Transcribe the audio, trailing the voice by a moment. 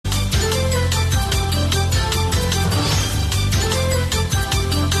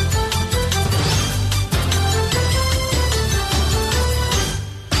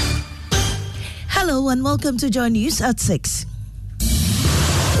and welcome to Joy News at 6.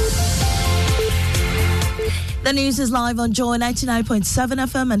 The news is live on Joy 99.7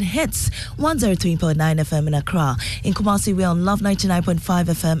 FM and hits 103.9 FM in Accra. In Kumasi, we're on Love 99.5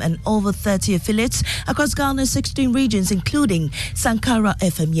 FM and over 30 affiliates across Ghana's 16 regions, including Sankara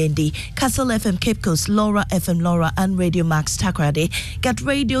FM Yendi, Castle FM Cape Coast, Laura FM Laura, and Radio Max Takoradi. Get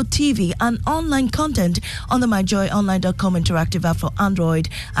radio, TV, and online content on the myjoyonline.com interactive app for Android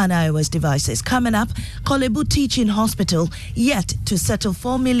and iOS devices. Coming up, Kolebu Teaching Hospital yet to settle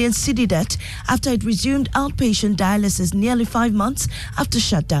 4 million cedi debt after it resumed outpatient dialysis nearly 5 months after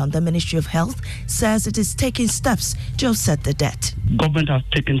shutdown. The Ministry of Health says it is taking steps to offset the debt. Government has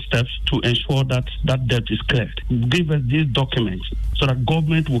taken steps to ensure that that debt is cleared. Give us these documents so that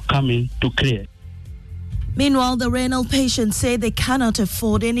government will come in to clear. Meanwhile, the renal patients say they cannot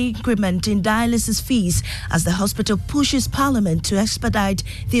afford any increment in dialysis fees as the hospital pushes Parliament to expedite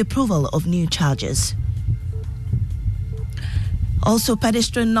the approval of new charges. Also,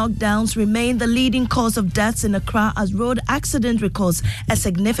 pedestrian knockdowns remain the leading cause of deaths in Accra as road accident records a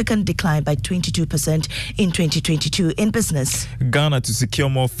significant decline by 22% in 2022 in business. Ghana to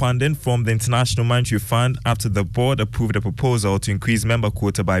secure more funding from the International Monetary Fund after the board approved a proposal to increase member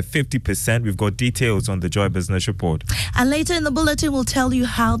quota by 50%. We've got details on the Joy Business Report. And later in the bulletin, we'll tell you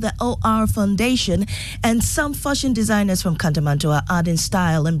how the OR Foundation and some fashion designers from Kantamanto are adding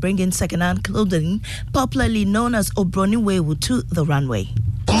style and bringing second-hand clothing, popularly known as Obroniwewu, to the runway.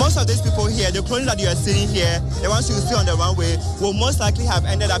 Most of these people here, the clothing that you are seeing here, the ones you see on the runway, will most likely have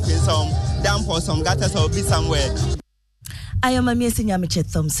ended up in some damp or some gutters or be somewhere. I am Amiesi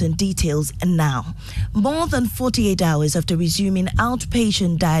Nyamiche Thompson. Details now. More than 48 hours after resuming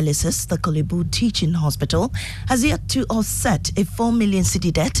outpatient dialysis, the Kolebu Teaching Hospital has yet to offset a 4 million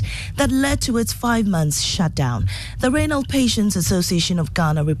cedi debt that led to its 5 months shutdown. The Renal Patients Association of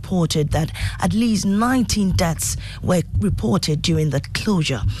Ghana reported that at least 19 deaths were reported during the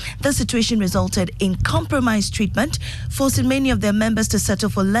closure. The situation resulted in compromised treatment, forcing many of their members to settle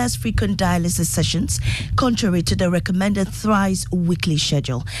for less frequent dialysis sessions, contrary to the recommended thrice weekly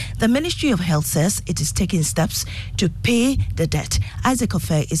schedule. The Ministry of Health says it is taking steps to pay the debt. Isaac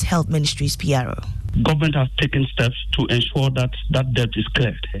Ofe is Health Ministry's PRO. Government has taken steps to ensure that that debt is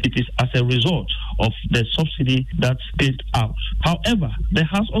cleared. It is as a result of the subsidy that's paid out. However, there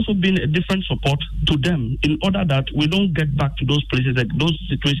has also been a different support to them in order that we don't get back to those places, those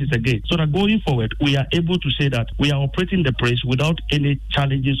situations again. So that going forward, we are able to say that we are operating the place without any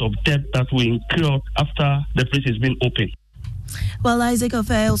challenges of debt that we incur after the place has been opened. Well, Isaac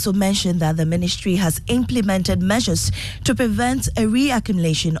Ofe also mentioned that the ministry has implemented measures to prevent a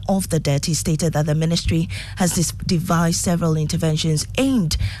reaccumulation of the debt. He stated that the ministry has devised several interventions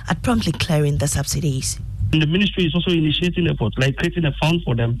aimed at promptly clearing the subsidies. The ministry is also initiating efforts like creating a fund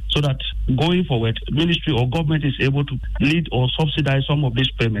for them so that going forward, ministry or government is able to lead or subsidize some of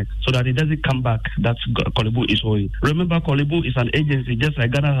these payments so that it doesn't come back that Kolebu is owing. Remember, Kolebu is an agency just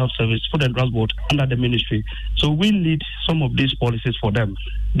like Ghana Health Service, Food and Transport under the ministry. So we lead some of these policies for them.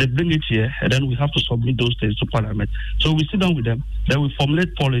 They bring it here and then we have to submit those things to Parliament. So we sit down with them, then we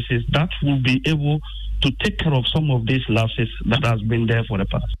formulate policies that will be able to take care of some of these lapses that has been there for the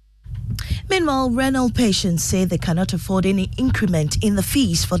past. Meanwhile, renal patients say they cannot afford any increment in the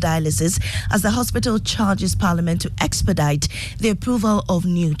fees for dialysis as the hospital charges Parliament to expedite the approval of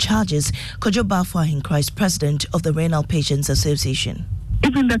new charges. Kojo Bafwa Christ, president of the Renal Patients Association.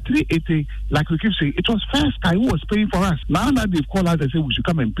 Even the 380, like we keep saying, it was First Sky who was paying for us. Now that they've called us and said we should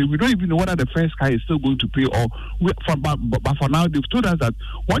come and pay, we don't even know whether the First Sky is still going to pay or but for now they've told us that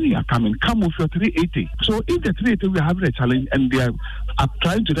when you are coming, come with your 380. So if the 380 we are having a challenge and they are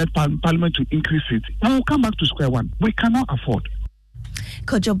trying to get Parliament to increase it, now we'll come back to square one. We cannot afford.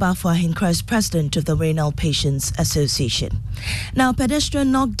 Kojo Bafwa Christ, president of the Renal Patients Association. Now,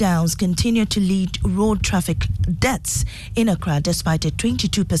 pedestrian knockdowns continue to lead road traffic deaths in Accra despite a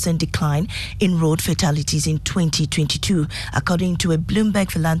 22% decline in road fatalities in 2022, according to a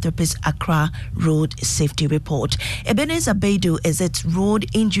Bloomberg Philanthropist Accra Road Safety Report. Ebenezer Beidou is its road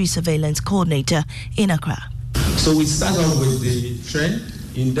injury surveillance coordinator in Accra. So we start off with the trend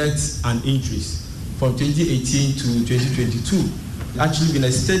in deaths and injuries from 2018 to 2022. Actually been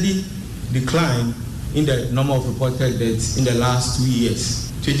a steady decline in the number of reported deaths in the last 2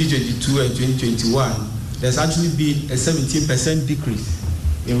 years. 2022 and 2021, there's actually been a 17% decrease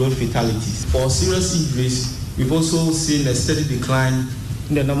in road fatalities. For serious injuries, we've also seen a steady decline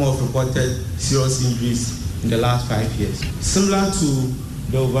in the number of reported serious injuries in the last 5 years. Similar to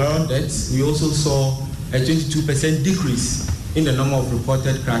the overall deaths, we also saw a 22% decrease in the number of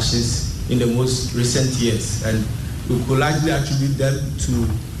reported crashes in the most recent years. And we could likely attribute them to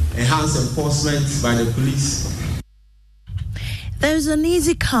enhanced enforcement by the police. There is an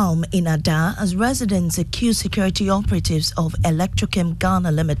easy calm in Ada as residents accuse security operatives of Electrochem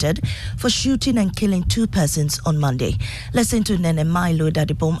Ghana Limited for shooting and killing 2 persons on Monday. Listen to Nene Milo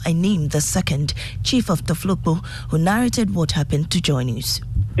Dadibom Ainim II, chief of Toflopo, who narrated what happened to Joy News.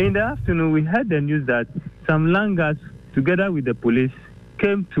 In the afternoon, we heard the news that some langars, together with the police,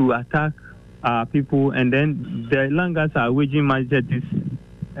 came to attack our people, and then the langars are waging machetes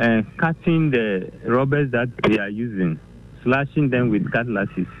and cutting the robbers that they are using, slashing them with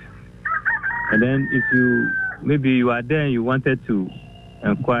cutlasses. And then if you are there and you wanted to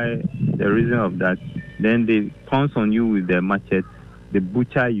inquire the reason of that, then they pounce on you with their machete, they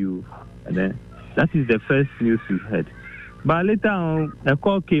butcher you, and then that is the first news we heard. But later on, a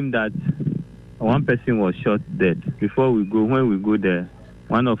call came that one person was shot dead. When we go there,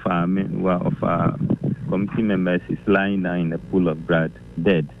 one of our committee members is lying down in a pool of blood,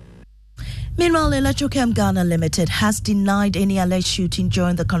 dead. Meanwhile, Electrochem Ghana Limited has denied any alleged shooting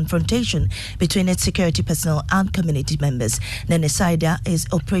during the confrontation between its security personnel and community members. Nene Saida is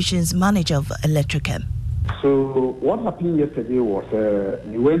operations manager of Electrochem. So what happened yesterday was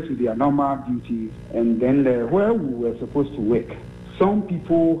we went to their normal duties, and then where we were supposed to work, some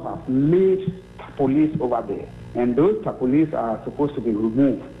people have made police over there, and those police are supposed to be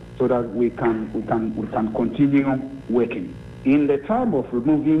removed so that we can continue working. In the time of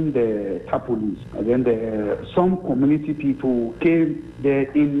removing the police, and then some community people came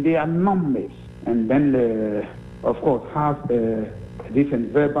there in their numbers, and then of course have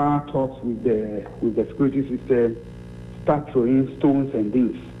different verbal talks with the security system, start throwing stones and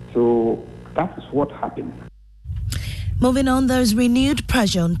things. So that's what happened. Moving on, there is renewed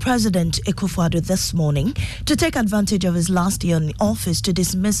pressure on President Akufo-Addo this morning to take advantage of his last year in office to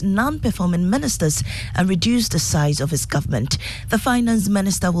dismiss non-performing ministers and reduce the size of his government. The finance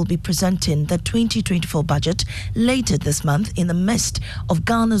minister will be presenting the 2024 budget later this month in the midst of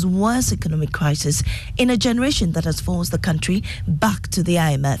Ghana's worst economic crisis in a generation that has forced the country back to the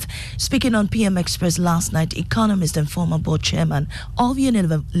IMF. Speaking on PM Express last night, economist and former board chairman of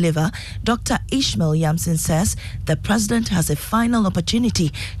Unilever, Dr. Ishmael Yamson, says the president has a final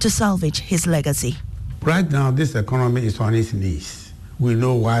opportunity to salvage his legacy. Right now, this economy is on its knees. We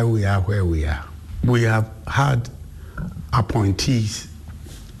know why we are where we are. We have had appointees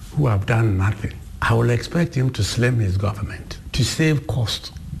who have done nothing. I will expect him to slim his government, to save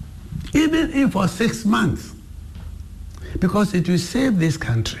costs, even if for 6 months, because it will save this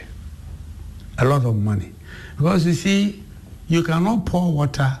country a lot of money. Because you see, you cannot pour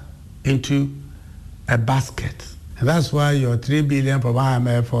water into a basket. And that's why your 3 billion from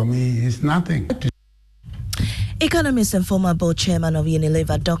IMF for me is nothing. Economist and former board chairman of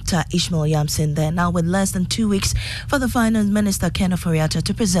Unilever, Dr. Ishmael Yamson, there now with less than 2 weeks for the finance minister, Ken Ofori-Atta,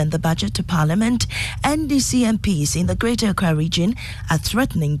 to present the budget to Parliament. NDC MPs in the Greater Accra region are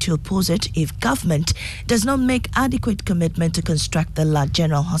threatening to oppose it if government does not make adequate commitment to construct the La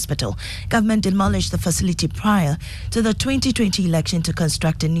General Hospital. Government demolished the facility prior to the 2020 election to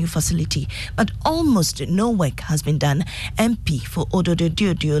construct a new facility, but almost no work has been done. MP for Ododo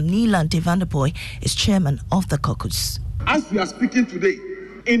Diodio, Nilante Vanderpoy, is chairman of the caucus. As we are speaking today,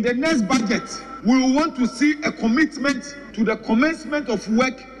 in the next budget, we will want to see a commitment to the commencement of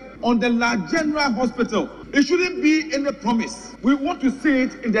work on the La General Hospital. It shouldn't be any promise. We want to see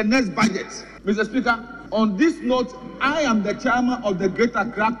it in the next budget. Mr. Speaker, on this note, I am the chairman of the Greater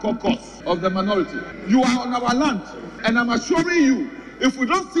Accra Caucus of the minority. You are on our land, and I'm assuring you, if we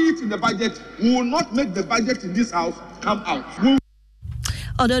don't see it in the budget, we will not make the budget in this house come out.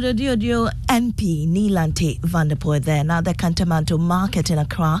 Ododo Diodio MP Nilante Vanderpoy there. Now, the Kantamanto market in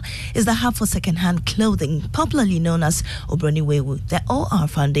Accra is the hub for second-hand clothing, popularly known as Obroni Wewu. The OR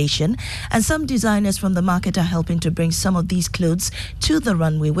Foundation and some designers from the market are helping to bring some of these clothes to the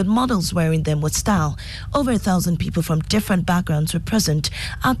runway, with models wearing them with style. Over 1,000 people from different backgrounds were present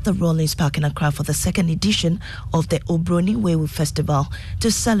at the Rollins Park in Accra for the second edition of the Obroni Wewu Festival to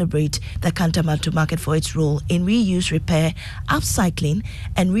celebrate the Kantamanto market for its role in reuse, repair, upcycling,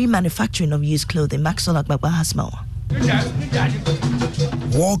 and remanufacturing of used clothing. Maxwell Agbagba has more.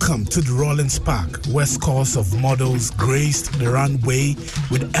 Welcome to the Rollins Park, where scores of models graced the runway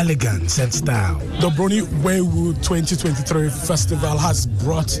with elegance and style. The Obroni Wewu 2023 festival has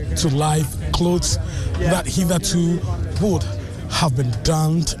brought to life clothes that hitherto would have been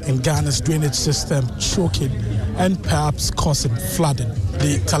dumped in Ghana's drainage system, choking and perhaps causing flooding.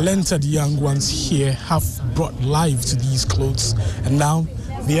 The talented young ones here have brought life to these clothes, and now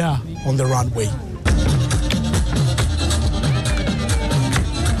they are on the runway.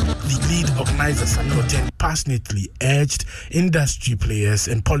 The lead organizer Samuel Ten passionately urged industry players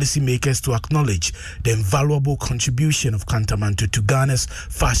and policymakers to acknowledge the invaluable contribution of Kantamanto to Ghana's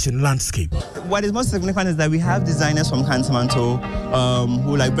fashion landscape. What is most significant is that we have designers from Kantamanto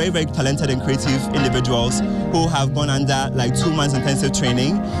who are very, very talented and creative individuals who have gone under 2 months intensive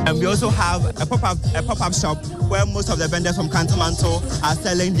training. And we also have a pop-up shop where most of the vendors from Kantamanto are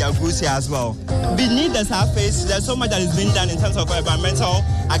selling their goods here as well. Beneath the surface, there's so much that is being done in terms of environmental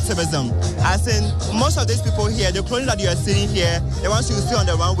activism. As in, most of these people here, the clothing that you are seeing here, the ones you see on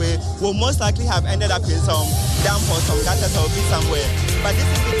the runway, will most likely have ended up in some dump or some gutters or be somewhere. But this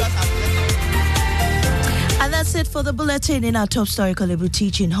is because And that's it for the bulletin. In our top story, Kolebu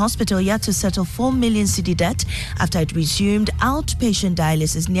Teaching Hospital yet to settle 4 million cedi debt after it resumed outpatient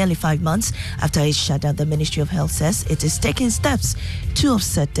dialysis nearly 5 months after it shut down. The Ministry of Health says it is taking steps to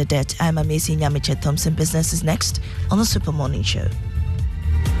offset the debt. I'm Amesi Nyamiche Thompson. Business is next on the Super Morning Show.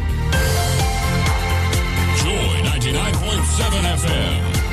 Joy 99.7 FM.